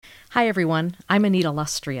Hi, everyone. I'm Anita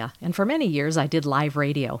Lustria, and for many years I did live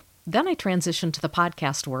radio. Then I transitioned to the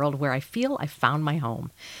podcast world where I feel I found my home.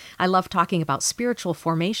 I love talking about spiritual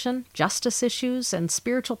formation, justice issues, and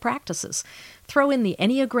spiritual practices. Throw in the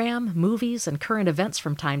Enneagram, movies, and current events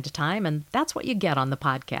from time to time, and that's what you get on the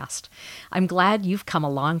podcast. I'm glad you've come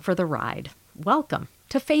along for the ride. Welcome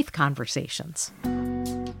to Faith Conversations.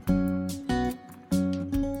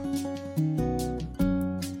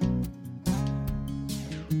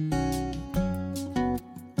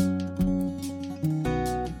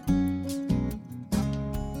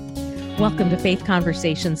 Welcome to Faith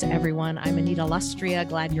Conversations, everyone. I'm Anita Lustria.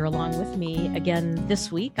 Glad you're along with me again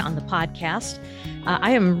this week on the podcast.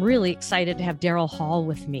 I am really excited to have Darrell Hall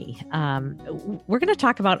with me. We're going to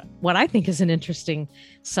talk about what I think is an interesting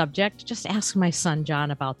subject. Just ask my son,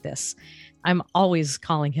 John, about this. I'm always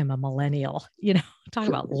calling him a millennial, talk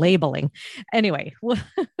about labeling. Anyway, we're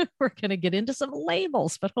going to get into some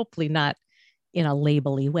labels, but hopefully not in a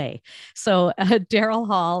label-y way. So Darrell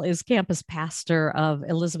Hall is campus pastor of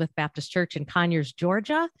Elizabeth Baptist Church in Conyers,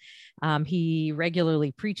 Georgia. He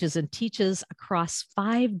regularly preaches and teaches across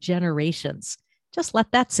 5 generations. Just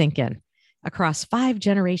let that sink in. Across 5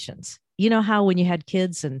 generations. You know how when you had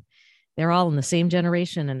kids and they're all in the same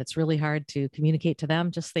generation and it's really hard to communicate to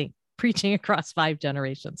them? Just think, preaching across 5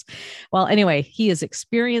 generations. Well, anyway, he is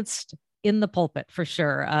experienced in the pulpit for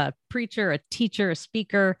sure. A preacher, a teacher, a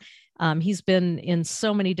speaker. He's been in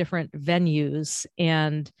so many different venues,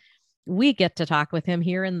 and we get to talk with him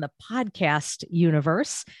here in the podcast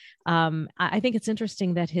universe. I think it's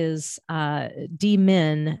interesting that his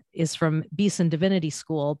D-Min is from Beeson Divinity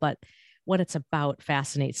School, but what it's about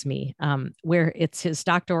fascinates me, where it's his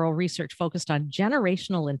doctoral research focused on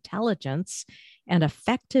generational intelligence and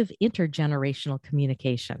effective intergenerational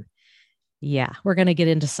communication. Yeah, we're going to get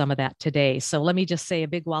into some of that today. So let me just say a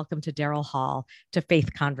big welcome to Darrell Hall to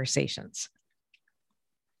Faith Conversations.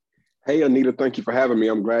 Hey, Anita, thank you for having me.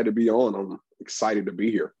 I'm glad to be on. I'm excited to be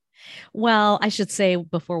here. Well, I should say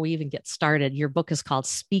before we even get started, your book is called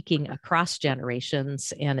Speaking Across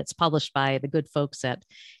Generations, and it's published by the good folks at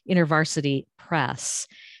InterVarsity Press.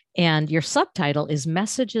 And your subtitle is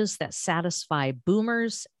Messages That Satisfy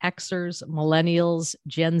Boomers, Xers, Millennials,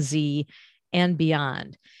 Gen Z, and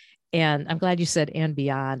Beyond. And I'm glad you said and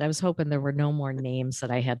beyond. I was hoping there were no more names that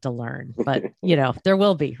I had to learn, but there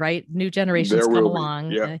will be, right? New generations come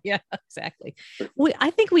along. Yeah, exactly.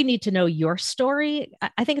 I think we need to know your story.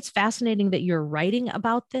 I think it's fascinating that you're writing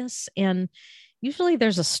about this. And usually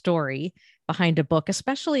there's a story behind a book,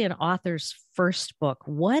 especially an author's first book.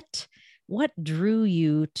 What drew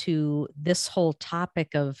you to this whole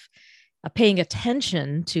topic of paying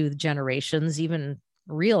attention to the generations, even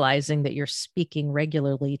realizing that you're speaking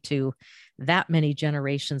regularly to that many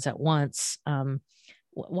generations at once?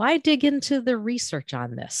 Why dig into the research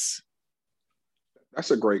on this?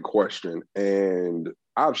 That's a great question. And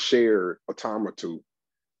I've shared a time or two,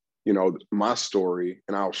 my story,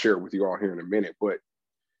 and I'll share it with you all here in a minute. But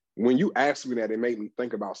when you asked me that, it made me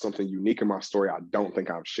think about something unique in my story I don't think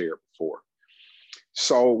I've shared before.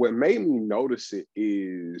 So what made me notice it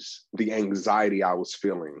is the anxiety I was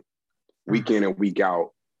feeling week in and week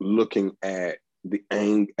out, looking at the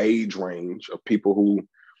age range of people who,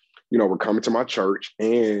 were coming to my church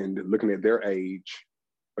and looking at their age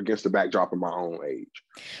against the backdrop of my own age.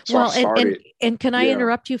 So well, and can I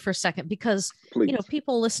interrupt you for a second? Because, please.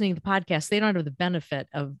 People listening to the podcast, they don't have the benefit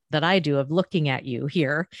of that I do of looking at you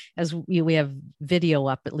here as we have video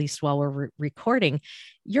up, at least while we're recording.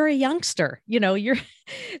 You're a youngster, you're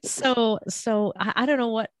so I don't know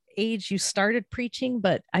what age you started preaching,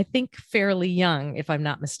 but I think fairly young, if I'm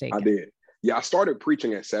not mistaken. I did. Yeah, I started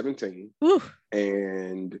preaching at 17. Ooh.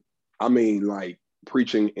 And I mean, like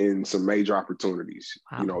preaching in some major opportunities.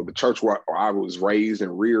 Wow. The church where I was raised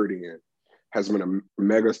and reared in has been a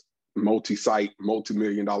mega multi-site,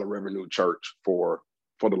 multi-million-dollar revenue church for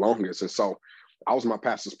the longest. And so I was my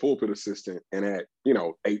pastor's pulpit assistant. And at,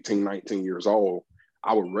 18, 19 years old,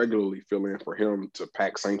 I would regularly fill in for him to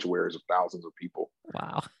pack sanctuaries of thousands of people.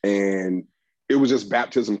 Wow. And it was just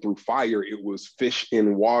baptism through fire. It was fish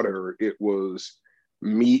in water. It was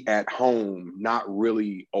me at home, not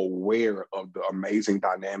really aware of the amazing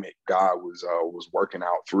dynamic God was working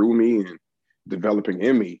out through me and developing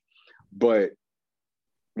in me. But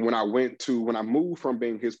when I moved from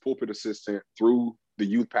being his pulpit assistant through the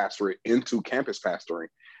youth pastorate into campus pastoring,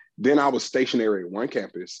 then I was stationary at one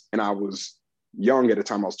campus, and I was young at the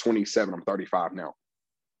time. I was 27. I'm 35 now.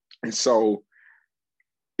 And so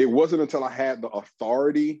it wasn't until I had the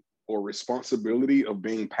authority or responsibility of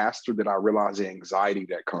being pastor that I realized the anxiety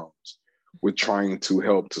that comes with trying to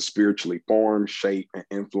help to spiritually form, shape, and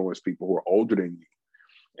influence people who are older than you.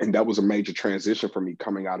 And that was a major transition for me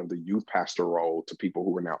coming out of the youth pastor role to people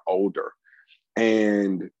who are now older.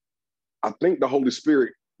 And I think the Holy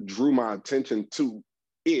Spirit drew my attention to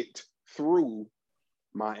it through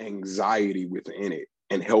my anxiety within it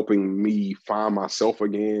and helping me find myself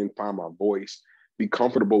again, find my voice, be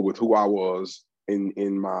comfortable with who I was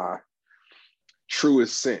in my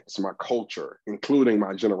truest sense, my culture, including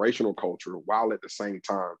my generational culture, while at the same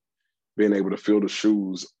time being able to fill the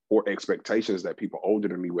shoes or expectations that people older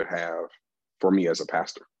than me would have for me as a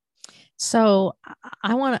pastor. So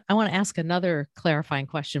I want to ask another clarifying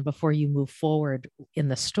question before you move forward in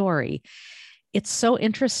the story. It's so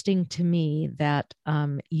interesting to me that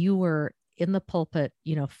you were in the pulpit,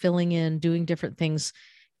 filling in, doing different things,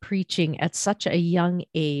 preaching at such a young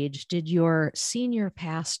age. Did your senior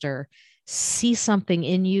pastor see something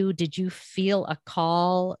in you? Did you feel a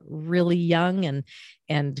call really young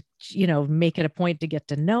and make it a point to get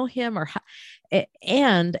to know him? Or how,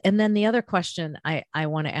 and then the other question I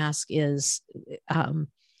want to ask is,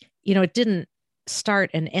 it didn't start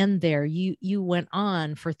and end there. You went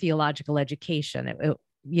on for theological education. It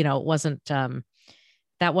wasn't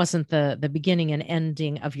that wasn't the beginning and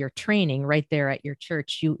ending of your training right there at your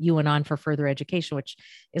church. You went on for further education, which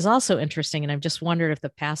is also interesting. And I've just wondered if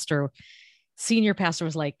the senior pastor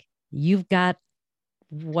was like, you've got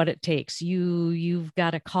what it takes. You've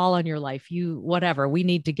got a call on your life. Whatever, we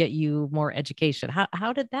need to get you more education.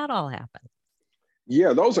 How did that all happen?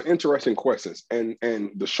 Yeah, those are interesting questions. And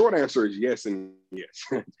the short answer is yes and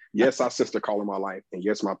yes. Yes, I sensed a call in my life. And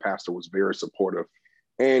yes, my pastor was very supportive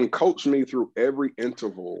and coached me through every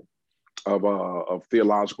interval of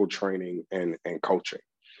theological training and coaching.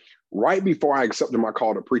 Right before I accepted my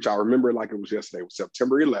call to preach, I remember it like it was yesterday. It was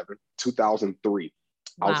September 11th, 2003.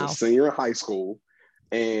 Wow. I was a senior in high school,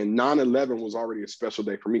 and 9/11 was already a special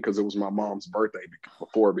day for me because it was my mom's birthday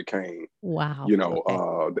before it became,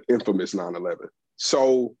 the infamous 9/11.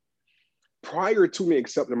 So prior to me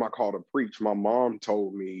accepting my call to preach, my mom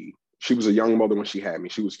told me, she was a young mother when she had me.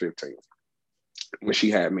 She was 15 when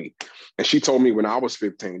she had me. And she told me when I was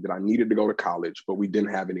 15 that I needed to go to college, but we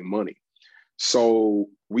didn't have any money. So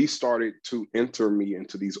we started to enter me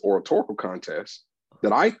into these oratorical contests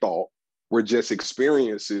that I thought were just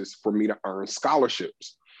experiences for me to earn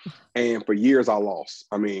scholarships. And for years I lost.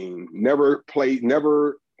 I mean, never played,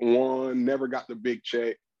 never won, never got the big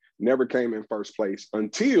check, never came in first place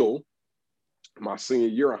until my senior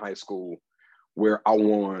year in high school, where I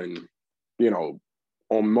won,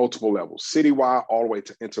 on multiple levels, citywide, all the way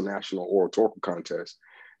to international oratorical contests,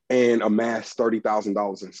 and amassed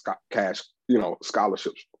 $30,000 in cash,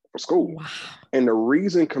 scholarships for school. Wow. And the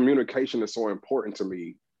reason communication is so important to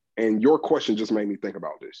me, and your question just made me think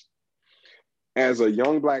about this. As a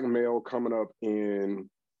young Black male coming up in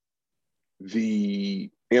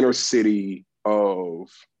the inner city of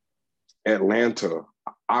Atlanta,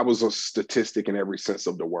 I was a statistic in every sense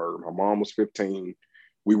of the word. My mom was 15.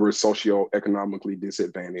 We were socioeconomically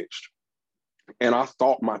disadvantaged. And I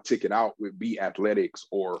thought my ticket out would be athletics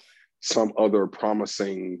or some other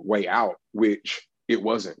promising way out, which it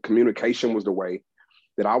wasn't. Communication was the way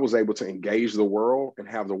that I was able to engage the world and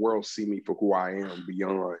have the world see me for who I am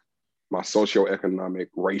beyond my socioeconomic,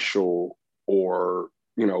 racial, or,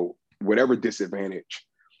 whatever disadvantage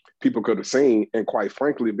people could have seen. And quite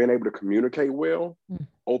frankly, being able to communicate well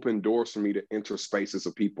opened doors for me to enter spaces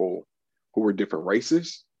of people who were different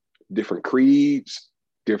races, different creeds,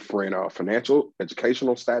 different financial,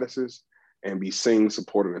 educational statuses, and be seen,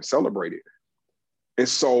 supported, and celebrated. And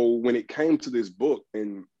so when it came to this book,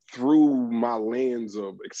 and through my lens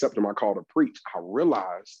of accepting my call to preach, I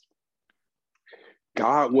realized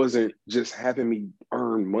God wasn't just having me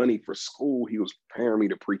earn money for school. He was preparing me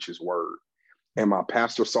to preach his word. And my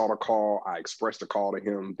pastor saw the call. I expressed a call to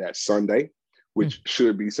him that Sunday, which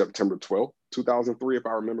should be September 12th, 2003, if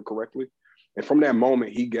I remember correctly. And from that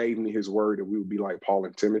moment, he gave me his word that we would be like Paul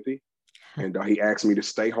and Timothy. And he asked me to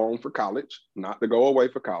stay home for college, not to go away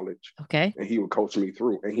for college. Okay. And he would coach me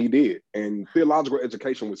through. And he did. And theological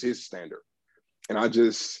education was his standard. And I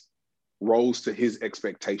just rose to his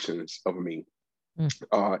expectations of me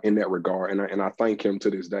in that regard. And I thank him to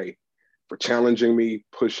this day for challenging me,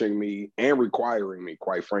 pushing me, and requiring me,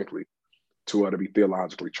 quite frankly, to be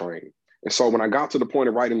theologically trained. And so when I got to the point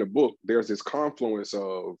of writing the book, there's this confluence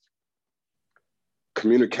of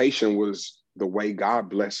communication was the way God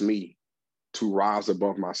blessed me to rise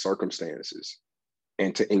above my circumstances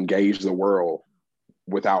and to engage the world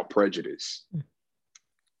without prejudice.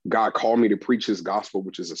 God called me to preach his gospel,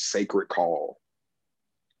 which is a sacred call.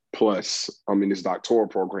 Plus, I'm in this doctoral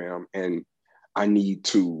program, and I need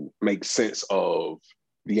to make sense of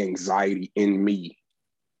the anxiety in me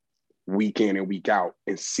week in and week out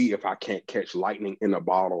and see if I can't catch lightning in a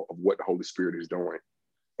bottle of what the Holy Spirit is doing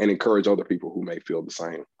and encourage other people who may feel the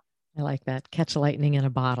same. I like that. Catch lightning in a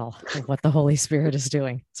bottle of what the Holy Spirit is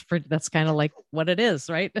doing. That's kind of like what it is,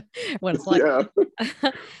 right? What it's like. Yeah.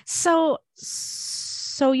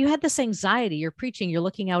 So you had this anxiety, you're preaching, you're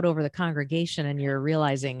looking out over the congregation and you're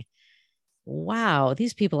realizing, wow,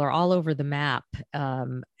 these people are all over the map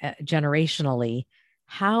generationally.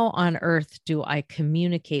 How on earth do I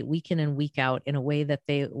communicate week in and week out in a way that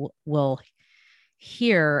they will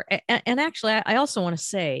hear? And actually, I also want to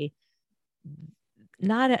say,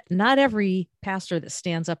 not every pastor that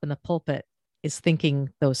stands up in the pulpit is thinking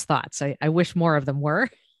those thoughts. I wish more of them were.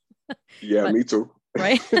 Yeah, me too.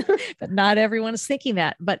 Right. But not everyone is thinking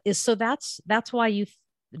that. But that's why you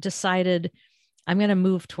decided, I'm going to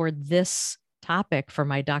move toward this topic for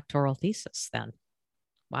my doctoral thesis then.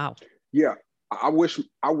 Wow. Yeah. I wish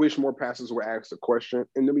more pastors were asked the question.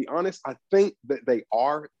 And to be honest, I think that they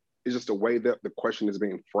are. It's just the way that the question is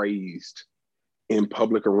being phrased in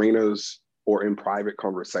public arenas or in private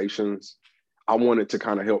conversations. I wanted to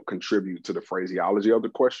kind of help contribute to the phraseology of the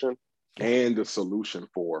question and the solution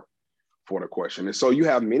for the question. And so you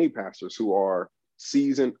have many pastors who are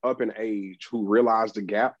seasoned up in age, who realize the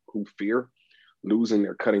gap, who fear losing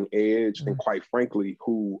their cutting edge, and quite frankly,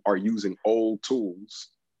 who are using old tools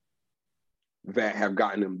that have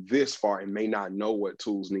gotten them this far and may not know what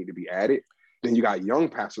tools need to be added. Then you got young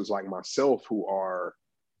pastors like myself who are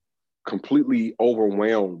completely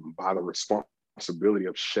overwhelmed by the responsibility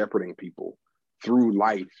of shepherding people through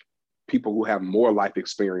life, people who have more life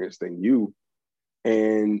experience than you.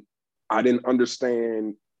 And I didn't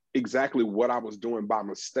understand exactly what I was doing by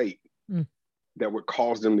mistake that would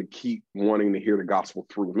cause them to keep wanting to hear the gospel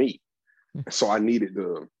through me. So I needed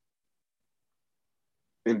to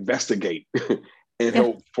investigate and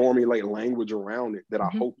help formulate language around it that I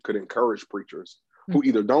hope could encourage preachers who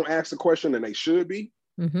either don't ask the question and they should be,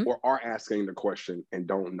 or are asking the question and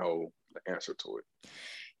don't know the answer to it.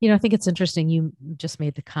 You know, I think it's interesting. You just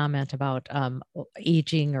made the comment about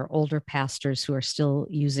aging or older pastors who are still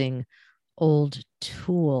using old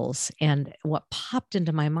tools. And what popped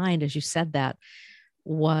into my mind as you said that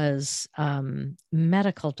was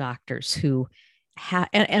medical doctors who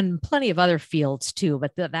and plenty of other fields too,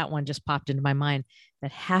 but that one just popped into my mind,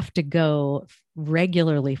 that have to go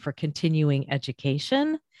regularly for continuing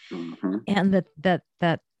education, and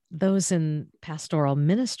that those in pastoral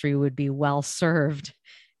ministry would be well served,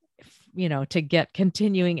 you know, to get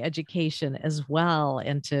continuing education as well,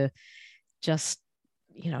 and to just,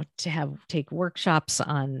 you know, to take workshops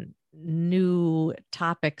on new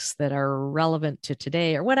topics that are relevant to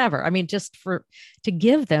today or whatever. I mean, just to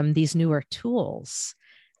give them these newer tools.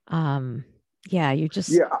 I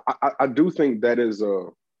do think that is a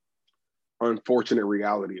unfortunate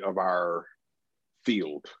reality of our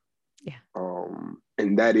field.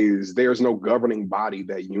 And that is, there's no governing body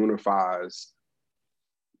that unifies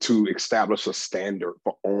to establish a standard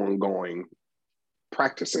for ongoing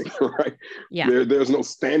practicing, right? There's no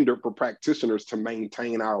standard for practitioners to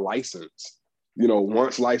maintain our license. You know,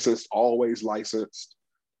 once licensed, always licensed.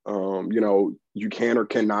 You know, you can or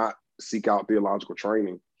cannot seek out theological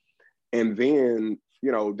training. And then,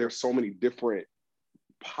 you know, there's so many different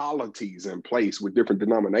polities in place with different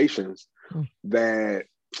denominations that,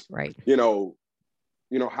 you know,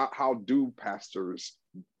 how do pastors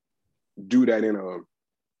do that in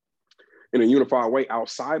a unified way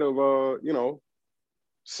outside of you know,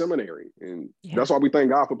 seminary? And that's why we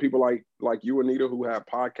thank God for people like you, Anita, who have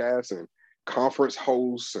podcasts and conference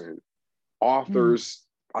hosts and authors.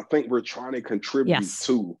 I think we're trying to contribute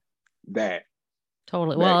to that.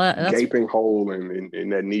 Totally. That gaping hole and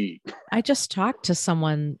that need. I just talked to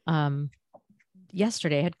someone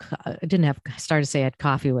yesterday. I had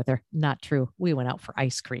coffee with her. Not true. We went out for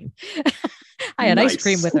ice cream. I had ice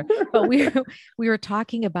cream with her, but we were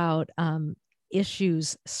talking about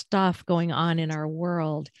issues, stuff going on in our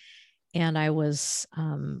world. And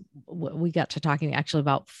we got to talking actually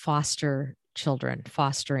about fostering.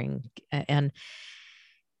 And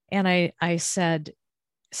I said,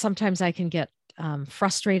 sometimes I can get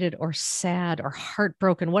frustrated or sad or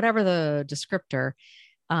heartbroken, whatever the descriptor,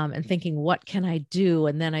 and thinking, what can I do?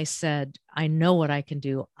 And then I said, I know what I can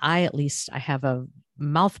do. I have a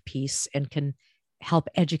mouthpiece and can help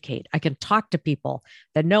educate. I can talk to people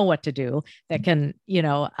that know what to do, that can, you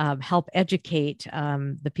know, help educate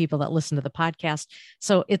the people that listen to the podcast.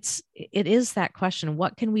 So it is that question: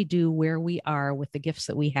 what can we do where we are with the gifts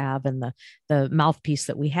that we have and the mouthpiece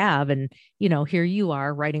that we have? And, you know, here you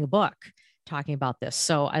are writing a book talking about this.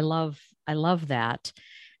 So I love that.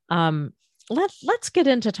 Let's get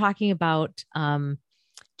into talking about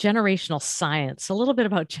generational science, a little bit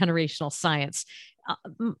about generational science.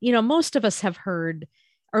 Most of us have heard,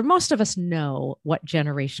 or most of us know what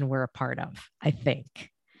generation we're a part of, I think.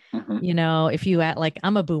 Mm-hmm. If you act like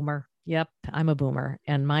I'm a boomer, yep, I'm a boomer.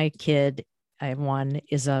 And my kid, I have one,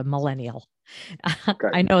 is a millennial. Okay.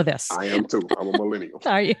 I know this. I am too. I'm a millennial.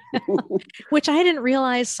 Are you? Which I didn't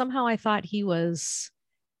realize. Somehow I thought he was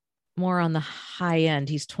more on the high end.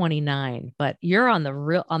 He's 29, but you're on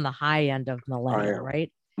the high end of millennial,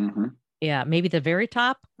 right? Mm-hmm. Yeah, maybe the very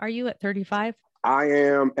top. Are you at 35? I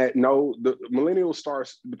am at no, the millennial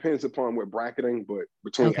starts, depends upon what bracketing, but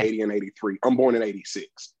between Okay. 80 and 83. I'm born in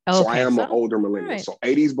 86. So I Okay. am So, an older millennial. right. So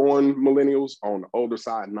 80s born millennials on the older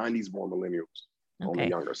side, 90s born millennials on the Okay.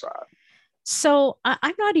 younger side. So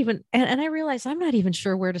I'm not even, and I realize I'm not even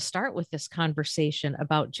sure where to start with this conversation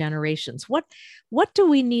about generations. What do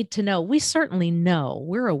we need to know? We certainly know,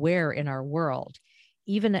 we're aware in our world,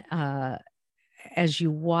 even as you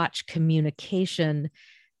watch communication.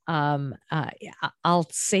 I'll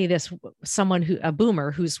say this: a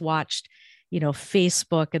boomer who's watched,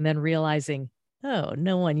 Facebook, and then realizing, oh,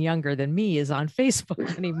 no one younger than me is on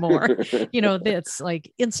Facebook anymore. That's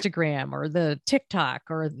like Instagram or the TikTok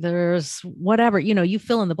or there's whatever, you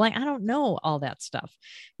fill in the blank. I don't know all that stuff.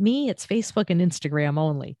 Me, it's Facebook and Instagram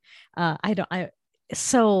only.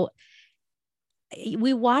 So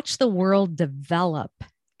we watch the world develop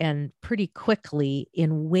and pretty quickly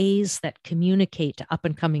in ways that communicate to up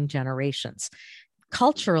and coming generations.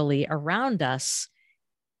 Culturally around us,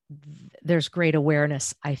 there's great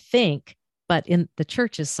awareness, I think, but in the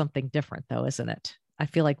church is something different though, isn't it? I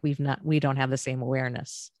feel like we don't have the same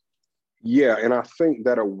awareness. Yeah, and I think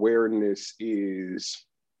that awareness is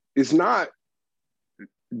not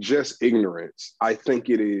just ignorance. I think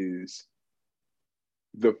it is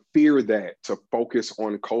the fear that to focus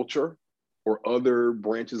on culture or other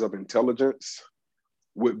branches of intelligence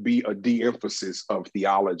would be a de-emphasis of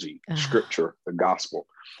theology, scripture, the gospel.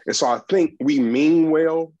 And so I think we mean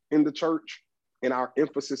well in the church in our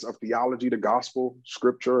emphasis of theology, the gospel,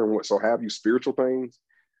 scripture, and what so have you, spiritual things.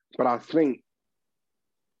 But I think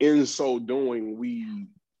in so doing, we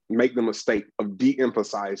make the mistake of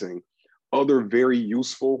de-emphasizing other very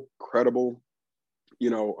useful, credible,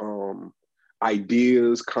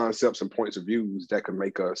 ideas, concepts, and points of views that can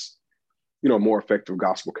make us, more effective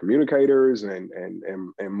gospel communicators and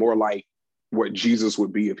more like what Jesus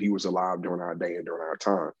would be if he was alive during our day and during our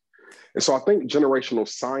time. And so I think generational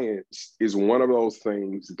science is one of those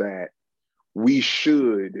things that we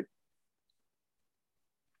should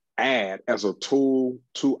add as a tool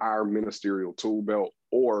to our ministerial tool belt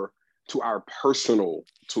or to our personal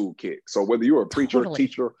toolkit. So whether you're a preacher, Totally.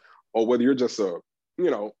 teacher, or whether you're just a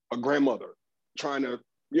grandmother trying to,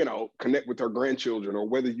 connect with her grandchildren, or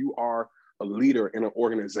whether you are a leader in an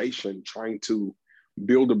organization trying to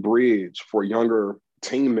build a bridge for younger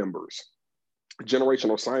team members,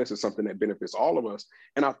 generational science is something that benefits all of us.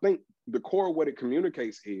 And I think the core of what it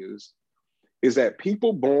communicates is that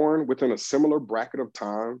people born within a similar bracket of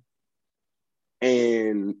time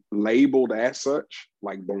and labeled as such,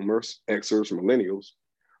 like boomers, Xers, millennials,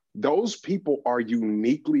 those people are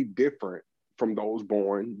uniquely different from those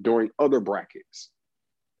born during other brackets.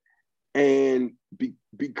 And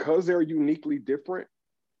because they're uniquely different,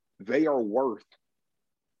 they are worth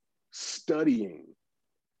studying,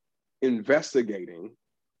 investigating,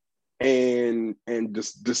 and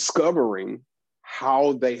just discovering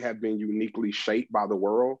how they have been uniquely shaped by the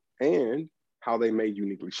world and how they may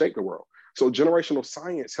uniquely shape the world. So generational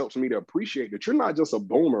science helps me to appreciate that you're not just a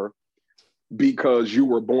boomer because you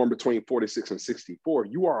were born between 46 and 64.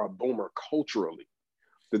 You are a boomer culturally.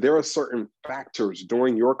 That there are certain factors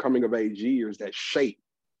during your coming of age years that shape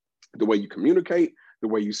the way you communicate, the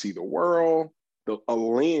way you see the world, a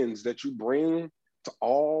lens that you bring to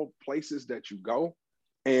all places that you go.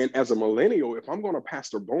 And as a millennial, if I'm going to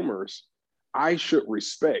pastor boomers, I should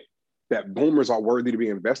respect that boomers are worthy to be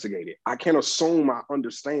investigated. I can't assume I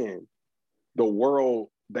understand the world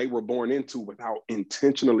they were born into without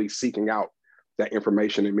intentionally seeking out that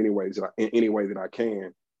information in many ways, in any way that I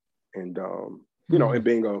can. And, and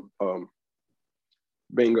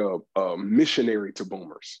being a missionary to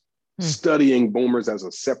boomers, studying boomers as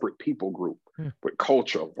a separate people group with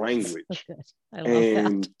culture, language,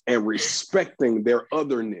 and respecting their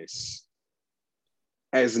otherness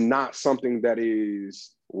as not something that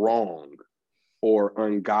is wrong or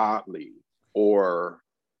ungodly or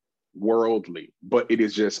worldly, but it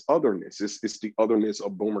is just otherness. It's the otherness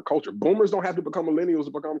of boomer culture. Boomers don't have to become millennials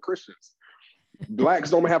to become Christians. Blacks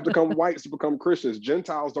don't have to become whites to become Christians.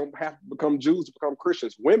 Gentiles don't have to become Jews to become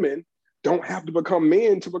Christians. Women don't have to become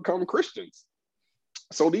men to become Christians.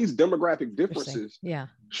 So these demographic Interesting. differences Yeah.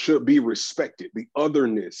 should be respected. The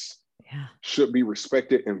otherness Yeah. should be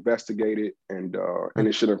respected, investigated, and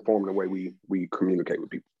it should inform the way we communicate with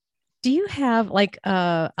people. Do you have like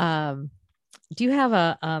do you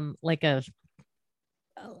have like a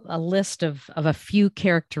list of a few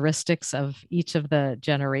characteristics of each of the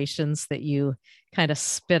generations that you kind of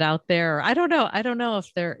spit out there? I don't know. I don't know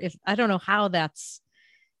if I don't know how that's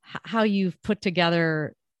how you've put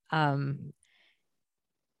together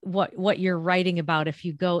what you're writing about, if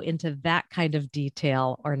you go into that kind of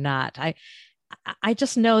detail or not. I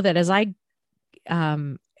just know that as I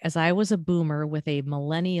was a boomer with a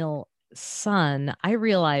millennial son, I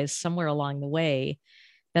realized somewhere along the way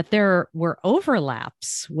that there were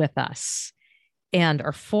overlaps with us and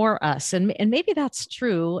or for us. And maybe that's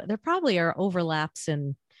true. There probably are overlaps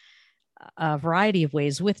in a variety of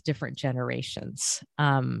ways with different generations.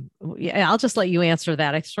 Yeah, I'll just let you answer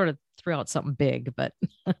that. I sort of threw out something big, but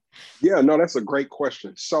Yeah, no, that's a great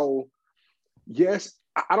question. So, yes,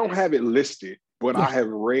 I don't have it listed, but yeah, I have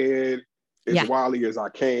read as yeah. widely as I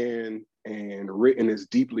can and written as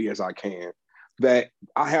deeply as I can, that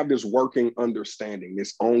I have this working understanding,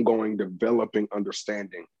 this ongoing developing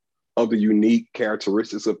understanding of the unique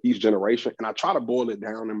characteristics of each generation. And I try to boil it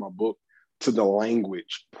down in my book to the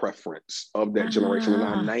language preference of that generation. And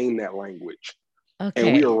I Ah, name that language.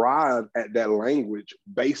 And we okay. arrive at that language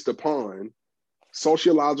based upon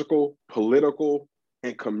sociological, political,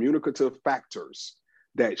 and communicative factors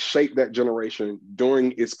that shape that generation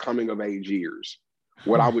during its coming of age years,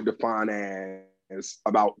 what I Huh. would define as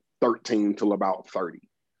about 13 till about 30.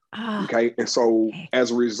 Ah, Okay. And so okay.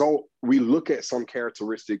 as a result, we look at some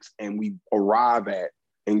characteristics and we arrive at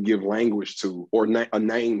and give language to or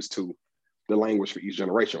names to the language for each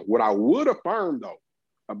generation. What I would affirm though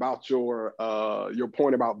about your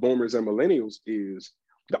point about boomers and millennials is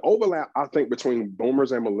the overlap, I think, between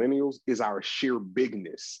boomers and millennials is our sheer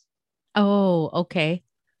bigness. Oh, okay.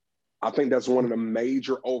 I think that's one of the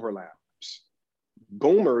major overlaps.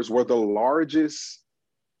 Boomers were the largest,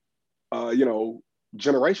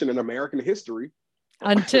 generation in American history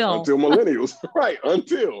Until until millennials, right?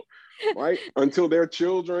 Until their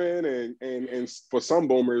children and for some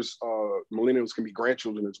boomers, millennials can be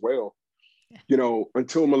grandchildren as well.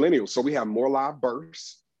 Until millennials. So we have more live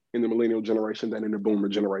births in the millennial generation than in the boomer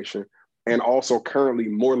generation, and also currently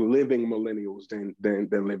more living millennials than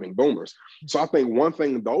living boomers. So I think one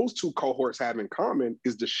thing those two cohorts have in common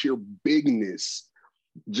is the sheer bigness,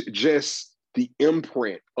 just the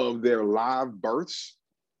imprint of their live births,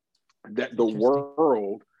 that the interesting.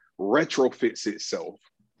 world retrofits itself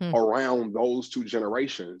Hmm. around those two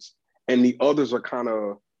generations, and the others are kind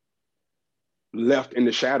of left in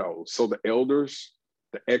the shadows. So the elders,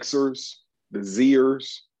 the Xers, the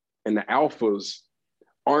Zers, and the Alphas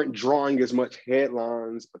aren't drawing as much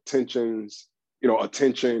headlines, attention,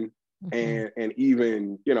 Mhm. and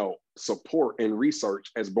even support and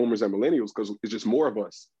research as boomers and millennials, because it's just more of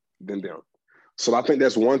us than them. So I think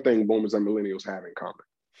that's one thing boomers and millennials have in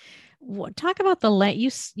common. Talk about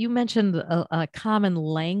you mentioned a common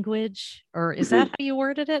language, or is that Mhm. how you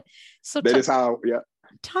worded it? So That is how, yeah.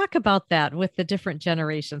 talk about that with the different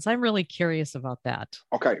generations. I'm really curious about that.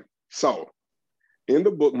 Okay. So in the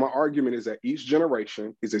book, my argument is that each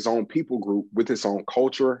generation is its own people group with its own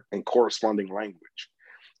culture and corresponding language.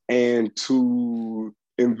 And to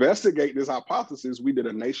investigate this hypothesis, we did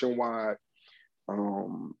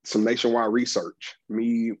some nationwide research.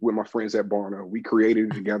 Me with my friends at Barna, we created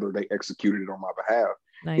it together. They executed it on my behalf.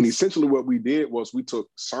 And Nice. essentially what we did was we took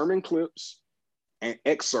sermon clips and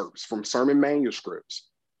excerpts from sermon manuscripts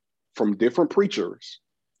from different preachers,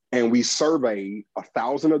 and we surveyed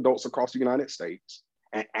 1,000 adults across the United States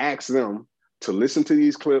and asked them to listen to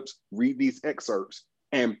these clips, read these excerpts,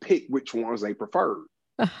 and pick which ones they preferred.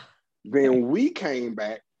 Okay. Then we came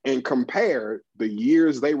back and compared the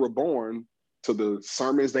years they were born to the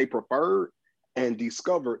sermons they preferred, and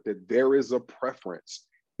discovered that there is a preference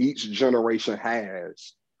each generation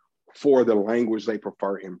has for the language they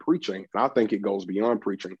prefer in preaching. And I think it goes beyond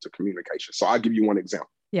preaching to communication. So I'll give you one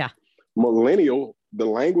example. Yeah. The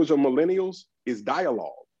language of millennials is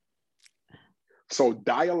dialogue. So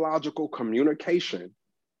dialogical communication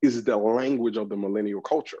is the language of the millennial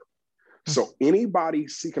culture. So anybody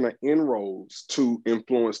seeking an inroads to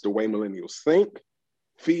influence the way millennials think,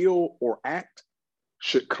 feel, or act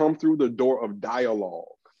should come through the door of dialogue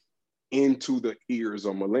into the ears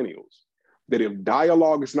of millennials. That if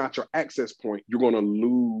dialogue is not your access point, you're going to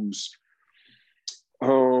lose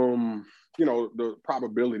the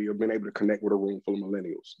probability of being able to connect with a room full of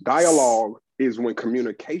millennials. Dialogue is when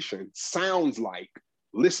communication sounds like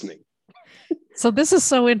listening. So this is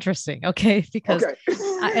so interesting, okay? Because, Okay.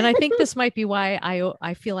 and I think this might be why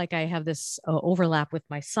I feel like I have this overlap with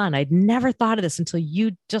my son. I'd never thought of this until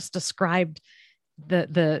you just described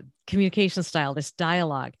the communication style, this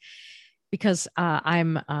dialogue, because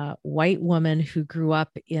I'm a white woman who grew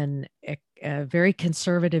up in a very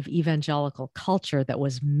conservative evangelical culture that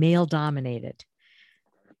was male dominated.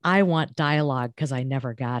 I want dialogue because I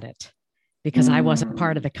never got it because I wasn't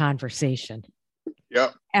part of the conversation.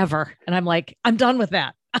 Yep. Ever. And I'm like, I'm done with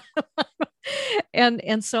that.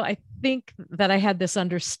 and so I think that I had this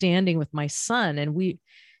understanding with my son, and we,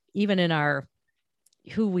 even in our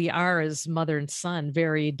who we are as mother and son,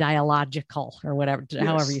 very dialogical or whatever, yes.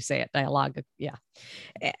 However you say it, dialogue. Yeah.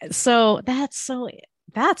 So that's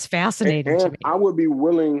fascinating to me. I would be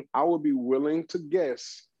willing to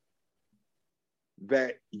guess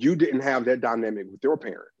that you didn't have that dynamic with your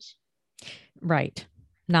parents. Right.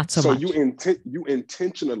 Not so much. So you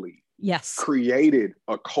intentionally created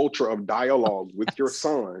a culture of dialogue with your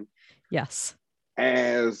son. Yes.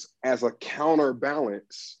 As a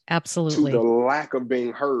counterbalance. Absolutely. To the lack of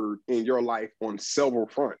being heard in your life on several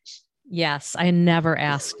fronts. Yes. I never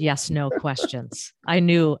asked yes, no questions. I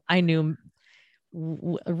knew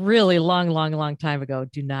really long time ago,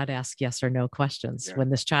 do not ask yes or no questions when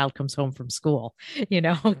this child comes home from school,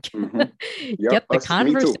 Mm-hmm. Get the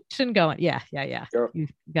conversation going. Yeah. Yep. You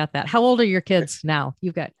got that. How old are your kids now?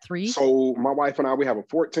 You've got 3. So my wife and I, we have a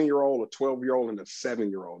 14-year-old, a 12-year-old, and a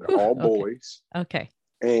 7-year-old. They're all boys. Okay.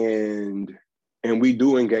 And we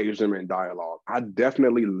do engage them in dialogue. I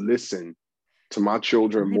definitely listen to my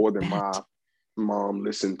children more than my mom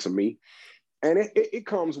listened to me. And it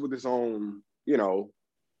comes with its own,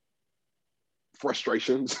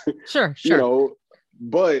 frustrations. Sure.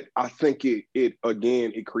 But I think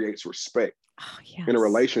it creates respect in a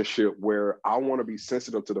relationship where I want to be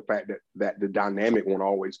sensitive to the fact that the dynamic won't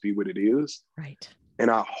always be what it is. Right. And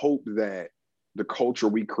I hope that the culture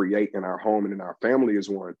we create in our home and in our family is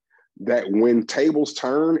one that when tables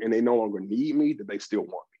turn and they no longer need me, that they still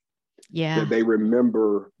want me. Yeah. That they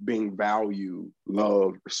remember being valued,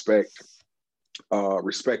 loved,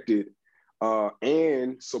 respected,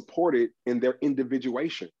 and supported in their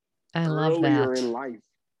individuation. I love that. Earlier in life.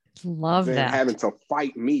 Love than that. Having to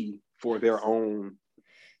fight me for their own,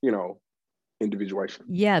 individuation.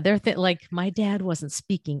 Yeah. They're like my dad wasn't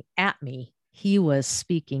speaking at me. He was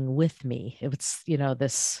speaking with me. It was,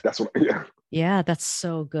 this. That's what, yeah. Yeah. That's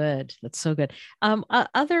so good. I'm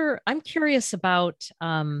curious about,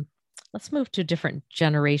 let's move to a different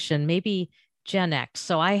generation, maybe Gen X.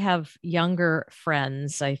 So I have younger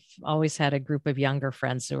friends. I've always had a group of younger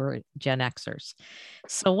friends who are Gen Xers.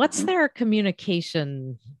 So what's their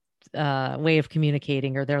communication way of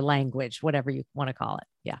communicating, or their language, whatever you want to call it?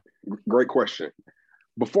 Yeah. Great question.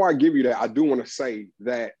 Before I give you that, I do want to say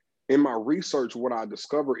that in my research, what I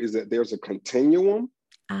discovered is that there's a continuum,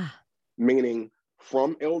 meaning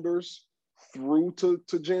from elders through to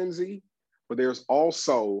Gen Z, but there's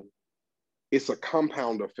also, it's a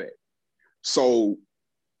compound effect. So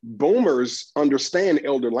boomers understand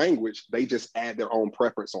elder language, they just add their own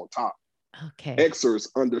preference on top. Okay. Xers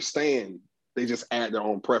understand, they just add their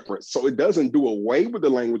own preference. So it doesn't do away with the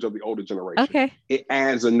language of the older generation. Okay. It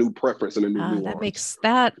adds a new preference and a new nuance.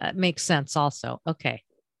 That makes sense also. Okay.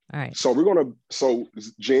 All right. So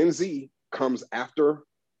Gen Z comes after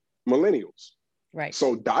millennials. Right.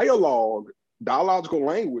 So dialogical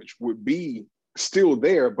language would be still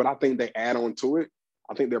there, but I think they add on to it.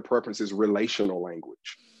 I think their preference is relational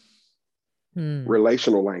language.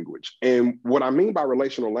 Relational language. And what I mean by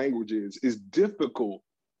relational language is difficult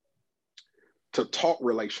to talk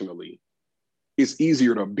relationally. It's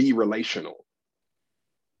easier to be relational.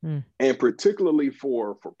 And particularly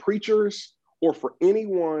for preachers or for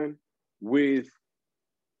anyone with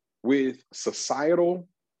societal,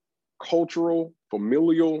 cultural,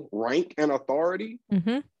 familial rank and authority,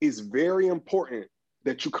 it's very important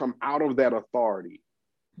that you come out of that authority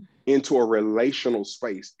into a relational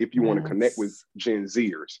space if you want to connect with Gen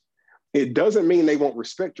Zers. It doesn't mean they won't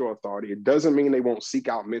respect your authority. It doesn't mean they won't seek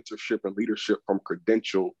out mentorship and leadership from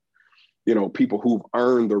credentialed, people who've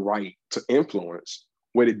earned the right to influence.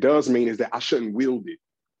 What it does mean is that I shouldn't wield it.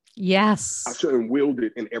 Yes. I shouldn't wield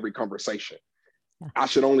it in every conversation. I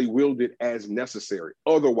should only wield it as necessary.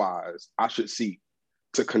 Otherwise, I should seek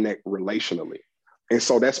to connect relationally. And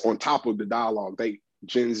so that's on top of the dialogue.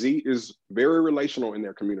 Gen Z is very relational in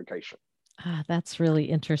their communication. That's really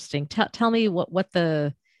interesting. Tell me what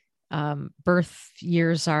the birth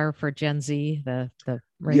years are for Gen Z, the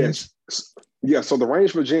range. Yes. So the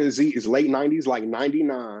range for Gen Z is late 90s, like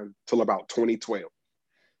 99 till about 2012.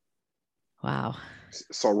 Wow.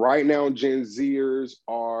 So right now, Gen Zers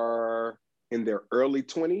are in their early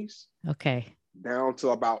 20s. Okay. Down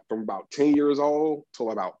to from about 10 years old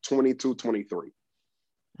till about 22, 23.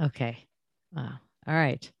 Okay. Wow. All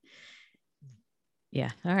right.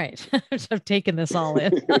 Yeah. All right. I've taken this all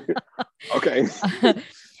in. Okay.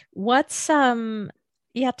 What's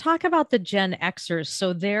yeah, talk about the Gen Xers.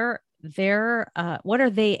 So they're what are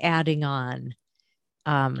they adding on?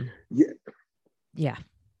 Yeah. Yeah.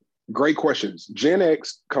 Great questions. Gen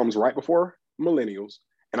X comes right before millennials,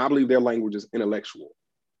 and I believe their language is intellectual.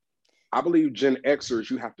 I believe Gen Xers,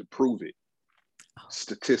 you have to prove it.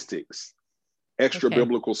 Statistics, extra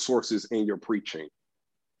biblical sources in your preaching,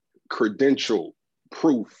 credential,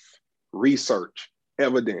 proof, research,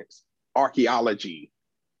 evidence, archaeology,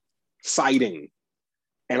 citing.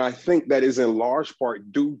 And I think that is in large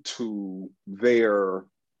part due to their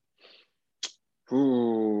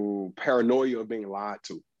paranoia of being lied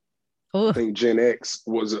to. I think Gen X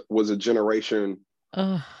was a generation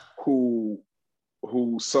who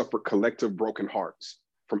suffered collective broken hearts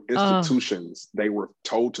from institutions they were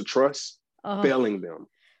told to trust, failing them.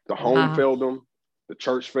 The home failed them, the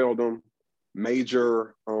church failed them.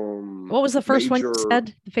 Major. What was the first one you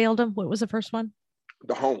said failed them? What was the first one?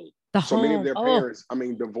 The home. So many of their parents,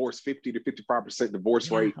 divorced 50 to 55%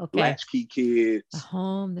 divorce rate, latchkey kids. The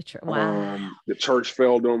home, the church. Wow. The church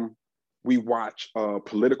failed them. We watch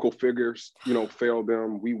political figures, fail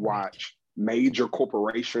them. We watch major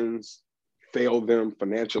corporations fail them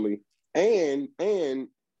financially. And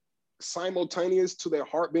simultaneous to their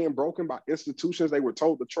heart being broken by institutions they were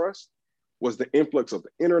told to trust was the influx of the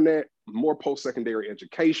internet, more post-secondary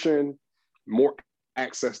education, more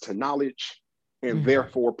access to knowledge, and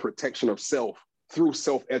therefore protection of self through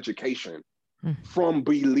self-education from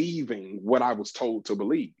believing what I was told to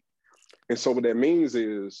believe. And so what that means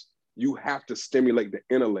is you have to stimulate the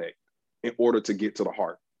intellect in order to get to the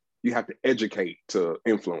heart. You have to educate to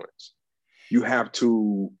influence. You have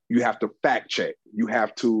to fact check. You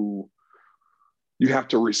have to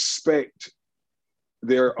respect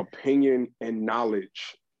their opinion and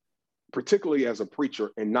knowledge, particularly as a preacher,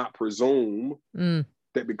 and not presume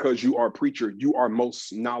that because you are a preacher, you are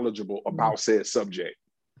most knowledgeable about said subject.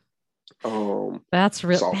 That's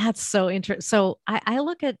real. That's so interesting. So I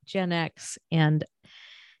look at Gen X and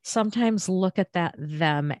sometimes look at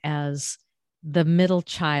them as the middle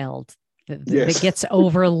child that gets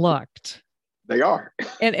overlooked. They are.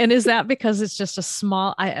 And is that because it's just a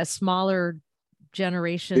smaller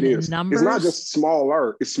generation it is. in numbers? It's not just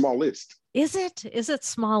smaller, it's smallest. Is it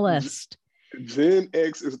smallest? Gen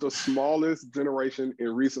X is the smallest generation in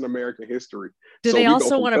recent American history. Do they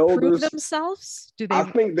also want to prove themselves? Do they? I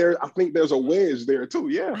think there's a wedge there too.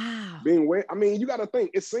 Yeah. Wow. You got to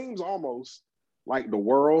think, it seems almost like the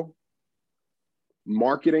world,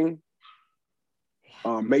 marketing,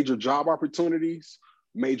 major job opportunities,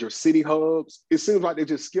 major city hubs. It seems like they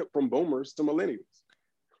just skipped from boomers to millennials.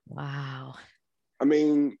 Wow.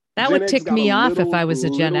 That would tick me off if I was a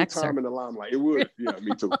Gen Xer. Time in the limelight. It would. Yeah,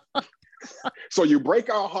 me too. So you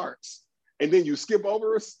break our hearts and then you skip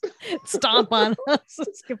over us. Stomp on us,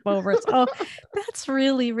 skip over us. Oh, that's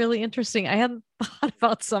really, really interesting. I hadn't thought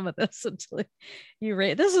about some of this until you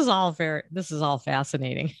raised. This is all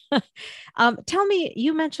fascinating. Tell me,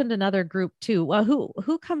 you mentioned another group too. Well,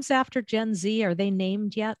 who comes after Gen Z? Are they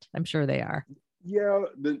named yet? I'm sure they are. Yeah,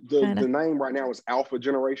 the name right now is Alpha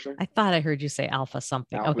Generation. I thought I heard you say Alpha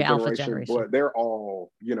something. Alpha Generation. But they're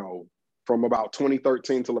all, from about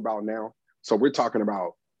 2013 till about now. So we're talking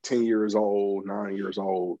about 10 years old, 9 years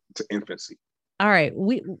old to infancy. All right.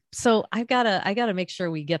 So I gotta make sure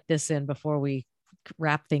we get this in before we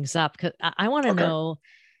wrap things up, because I want to know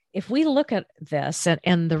if we look at this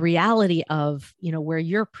and the reality of, where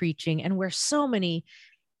you're preaching and where so many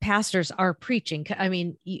pastors are preaching.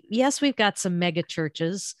 Yes, we've got some mega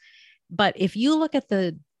churches, but if you look at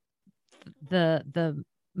the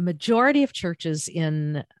majority of churches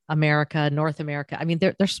in America, North America,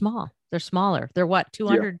 they're small. They're smaller. They're what,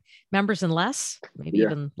 200 members and less, maybe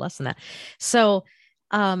even less than that. So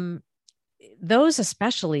those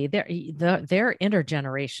especially, they're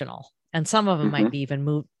intergenerational, and some of them might be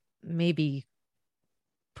even maybe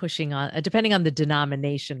pushing on, depending on the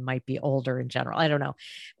denomination, might be older in general. I don't know.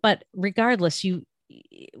 But regardless,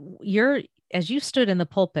 you're as you stood in the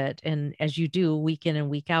pulpit and as you do week in and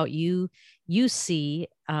week out, you see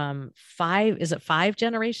five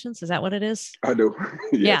generations? Is that what it is? I do.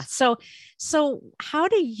 Yes. Yeah. So how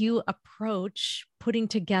do you approach putting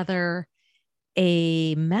together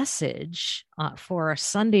a message for a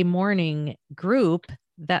Sunday morning group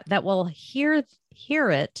that will hear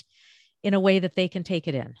it in a way that they can take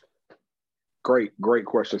it in? Great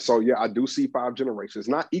question. So yeah, I do see 5 generations,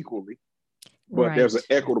 not equally, but there's an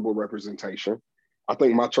Right. equitable representation. I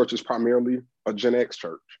think my church is primarily a Gen X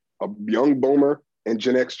church, a young boomer and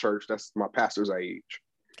Gen X church. That's my pastor's age.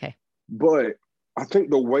 Okay. But I think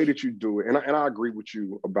the way that you do it, and I agree with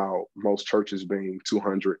you about most churches being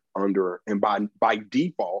 200 under and by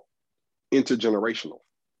default intergenerational.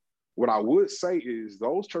 What I would say is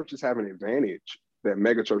those churches have an advantage that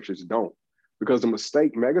mega churches don't, because the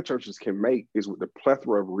mistake mega churches can make is with the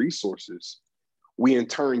plethora of resources, we in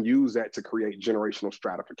turn use that to create generational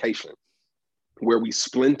stratification, where we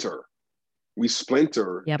splinter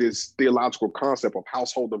Yep. this theological concept of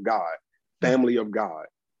household of God, family of God.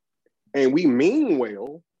 And we mean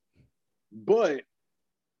well, but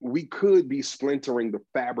we could be splintering the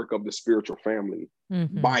fabric of the spiritual family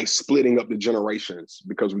by splitting up the generations,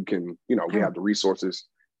 because we can, we have the resources,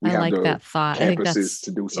 we I have like the that thought. I think campuses that's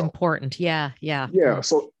to do so. important. Yeah.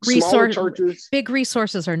 So smaller churches, big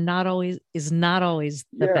resources are not always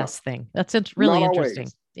the best thing. That's really not interesting.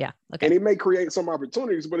 always. Yeah. Okay. And it may create some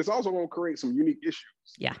opportunities, but it's also going to create some unique issues.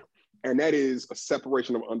 Yeah. And that is a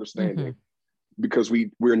separation of understanding, because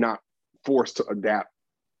we're not forced to adapt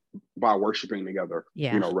by worshiping together,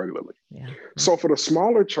 regularly. Yeah. So for the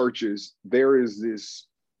smaller churches, there is this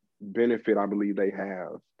benefit I believe they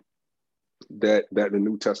have that the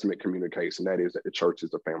New Testament communicates, and that is that the church is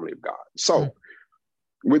the family of God. So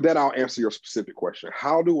with that, I'll answer your specific question.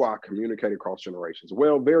 How do I communicate across generations?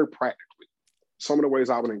 Well, very practically. Some of the ways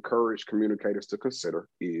I would encourage communicators to consider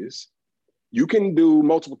is you can do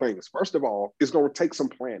multiple things. First of all, it's going to take some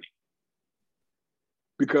planning,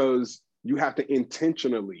 because you have to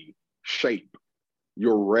intentionally shape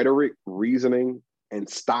your rhetoric, reasoning, and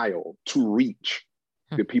style to reach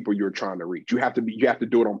the people you're trying to reach. You have to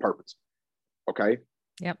do it on purpose. Okay.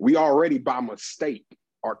 Yep. We already by mistake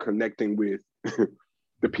are connecting with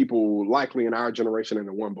the people likely in our generation and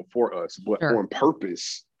the one before us, but on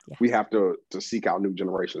purpose, we have to seek out new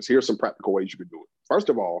generations. Here's some practical ways you could do it. First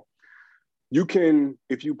of all, you can,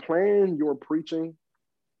 if you plan your preaching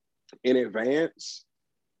in advance,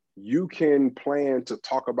 you can plan to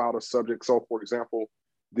talk about a subject. So for example,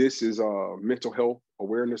 this is a mental health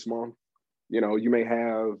awareness month. You may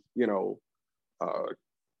have,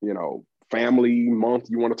 family month.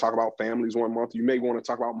 You want to talk about families one month. You may want to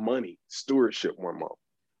talk about money, stewardship one month.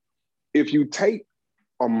 If you take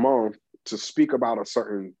a month to speak about a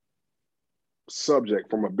certain subject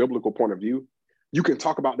from a biblical point of view, you can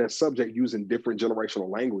talk about that subject using different generational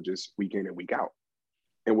languages week in and week out.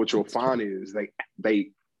 And what you'll find is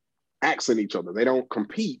they accent each other. They don't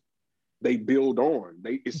compete. They build on.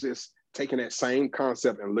 It's just taking that same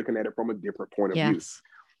concept and looking at it from a different point of view.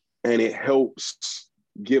 And it helps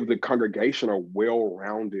give the congregation a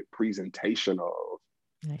well-rounded presentation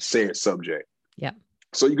of said subject. Yeah.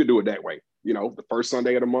 So you could do it that way. The first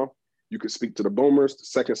Sunday of the month, you could speak to the boomers. The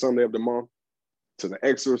second Sunday of the month, to the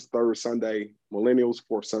Xers. Third Sunday, millennials.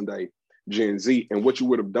 Fourth Sunday, Gen Z. And what you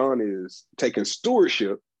would have done is taken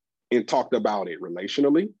stewardship and talked about it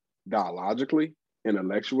relationally, dialogically,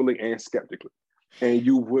 intellectually, and skeptically. And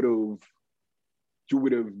you would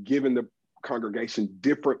have given the congregation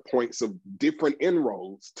different points of different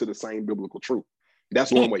inroads to the same biblical truth.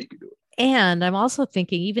 That's one way you could do it. And I'm also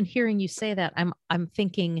thinking, even hearing you say that, I'm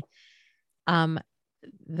thinking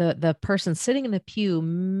the person sitting in the pew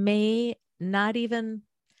may not even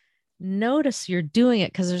notice you're doing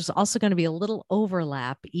it, because there's also going to be a little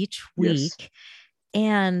overlap each week.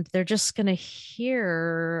 And they're just going to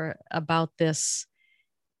hear about this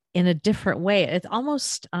in a different way. It's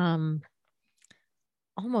almost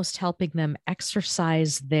helping them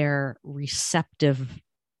exercise their receptive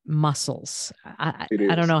muscles. I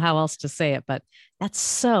don't know how else to say it, but that's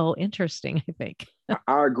so interesting, I think.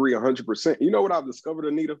 I agree 100%. You know what I've discovered,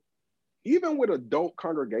 Anita? Even with adult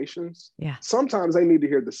congregations, sometimes they need to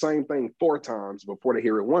hear the same thing 4 times before they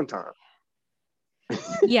hear it 1 time.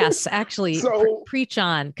 Yes, actually, preach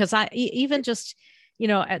on. Because I even just,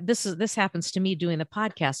 this happens to me doing the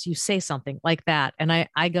podcast. You say something like that, and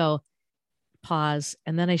I go, pause,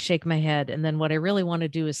 and then I shake my head, and then what I really want to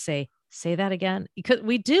do is say that again, because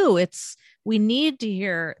we need to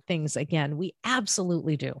hear things again. We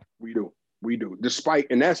absolutely do. We do. Despite,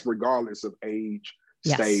 and that's regardless of age,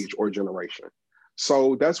 stage, or generation.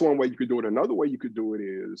 So that's one way you could do it. Another way you could do it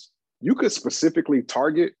is you could specifically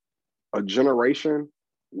target a generation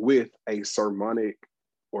with a sermonic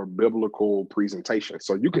or biblical presentation.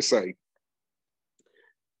 So you could say,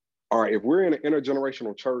 all right, if we're in an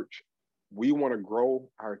intergenerational church, we want to grow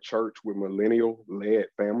our church with millennial-led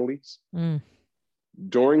families.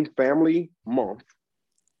 During family month,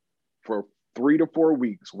 for 3 to 4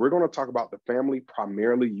 weeks, we're going to talk about the family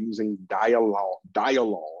primarily using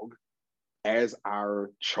dialogue as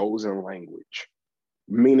our chosen language.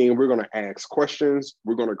 Meaning we're going to ask questions,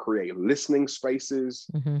 we're going to create listening spaces,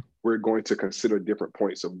 we're going to consider different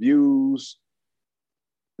points of views,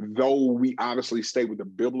 though we obviously stay with the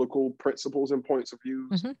biblical principles and points of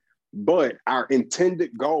views. But our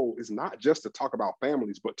intended goal is not just to talk about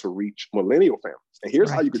families, but to reach millennial families. And here's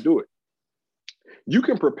how you can do it. You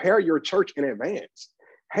can prepare your church in advance.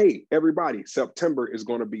 Hey, everybody, September is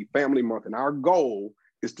going to be Family Month, and our goal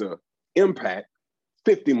is to impact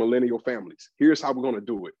 50 millennial families. Here's how we're going to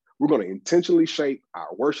do it. We're going to intentionally shape our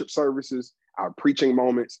worship services, our preaching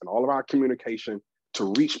moments, and all of our communication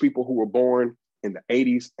to reach people who were born in the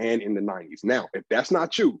 80s and in the 90s. Now, if that's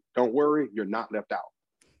not you, don't worry, you're not left out.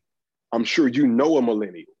 I'm sure you know a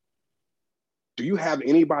millennial. Do you have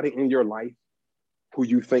anybody in your life who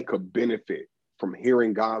you think could benefit from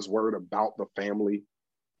hearing God's word about the family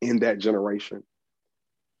in that generation?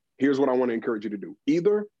 Here's what I want to encourage you to do.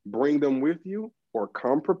 Either bring them with you or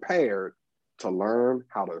come prepared to learn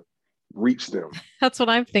how to reach them. That's what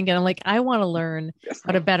I'm thinking. I'm like, I want to learn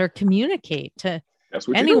how to better communicate to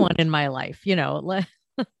anyone in my life, you know.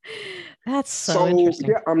 That's so interesting.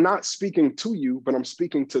 Yeah, I'm not speaking to you, but I'm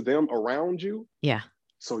speaking to them around you. Yeah.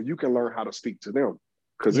 So you can learn how to speak to them,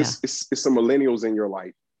 because it's some millennials in your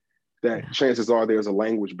life that chances are there's a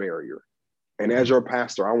language barrier. And as your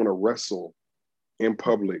pastor, I want to wrestle in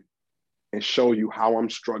public and show you how I'm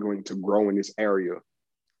struggling to grow in this area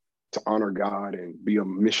to honor God and be a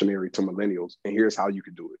missionary to millennials. And here's how you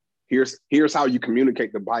can do it. Here's how you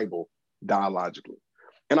communicate the Bible dialogically.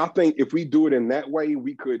 And I think if we do it in that way,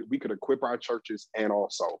 we could equip our churches and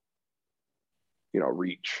also,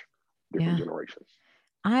 reach different generations.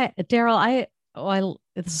 Darrell,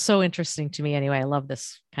 it's so interesting to me anyway. I love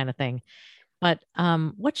this kind of thing. But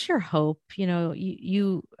what's your hope?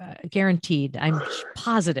 You guaranteed, I'm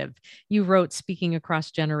positive, you wrote Speaking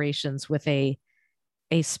Across Generations with a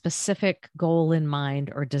specific goal in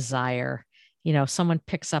mind or desire. Someone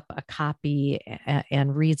picks up a copy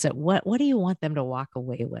and reads it. What do you want them to walk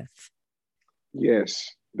away with? Yes,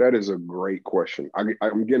 that is a great question.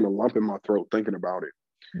 I'm getting a lump in my throat thinking about it.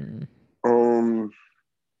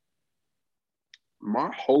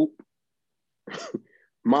 My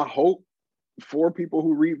hope for people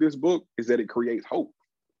who read this book is that it creates hope.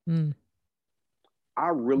 I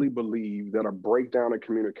really believe that a breakdown in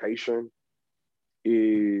communication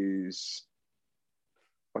is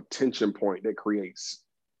a tension point that creates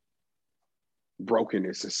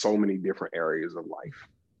brokenness in so many different areas of life.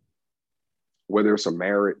 Whether it's a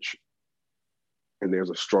marriage and there's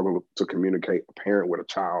a struggle to communicate, a parent with a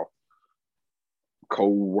child,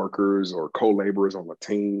 co-workers or co-laborers on a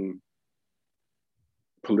team,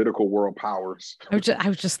 political world powers. I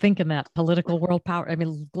was just thinking that political world power. I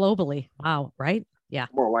mean, globally. Wow. Right. Yeah.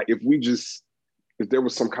 Well, like if there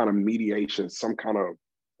was some kind of mediation, some kind of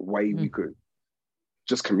way we could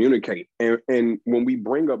just communicate. And when we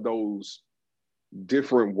bring up those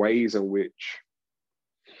different ways in which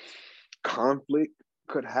conflict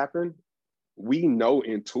could happen, we know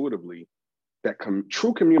intuitively that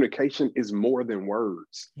true communication is more than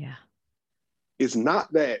words. Yeah. It's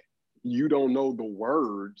not that you don't know the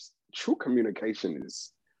words. True communication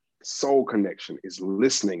is soul connection, is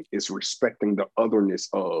listening, is respecting the otherness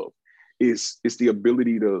of, it's the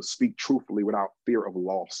ability to speak truthfully without fear of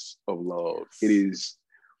loss of love. It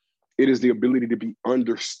is the ability to be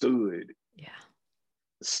understood,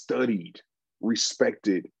 studied,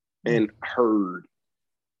 respected, and heard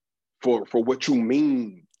for what you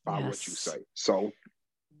mean by what you say. So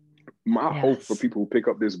my hope for people who pick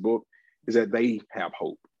up this book is that they have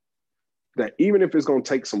hope. That even if it's going to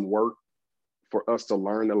take some work for us to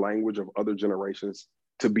learn the language of other generations,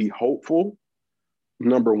 to be hopeful,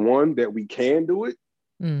 number one, that we can do it,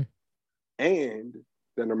 and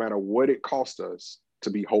that no matter what it costs us, to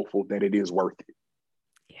be hopeful that it is worth it.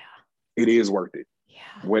 Yeah. It is worth it.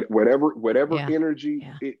 Yeah. Whatever energy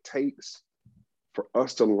it takes for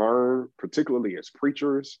us to learn, particularly as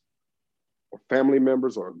preachers or family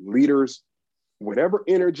members or leaders, whatever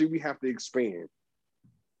energy we have to expend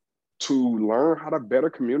to learn how to better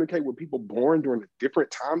communicate with people born during a different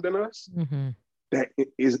time than us, that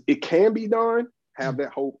it can be done, have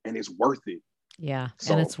that hope, and it's worth it. Yeah,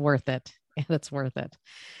 so, and it's worth it. And it's worth it.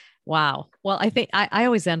 Wow. Well, I think I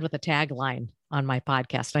always end with a tagline on my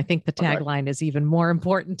podcast. I think the tagline is even more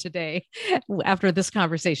important today after this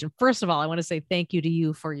conversation. First of all, I want to say thank you to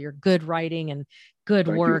you for your good writing and good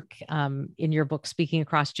work in your book, Speaking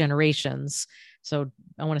Across Generations. So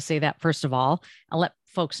I want to say that first of all. I'll let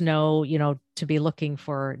folks know, to be looking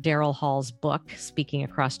for Darrell Hall's book, Speaking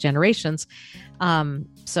Across Generations.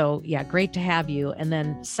 So yeah, great to have you. And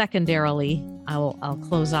then secondarily, I'll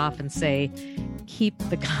close off and say, keep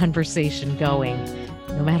the conversation going,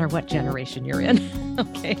 no matter what generation you're in.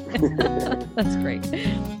 Okay, that's great.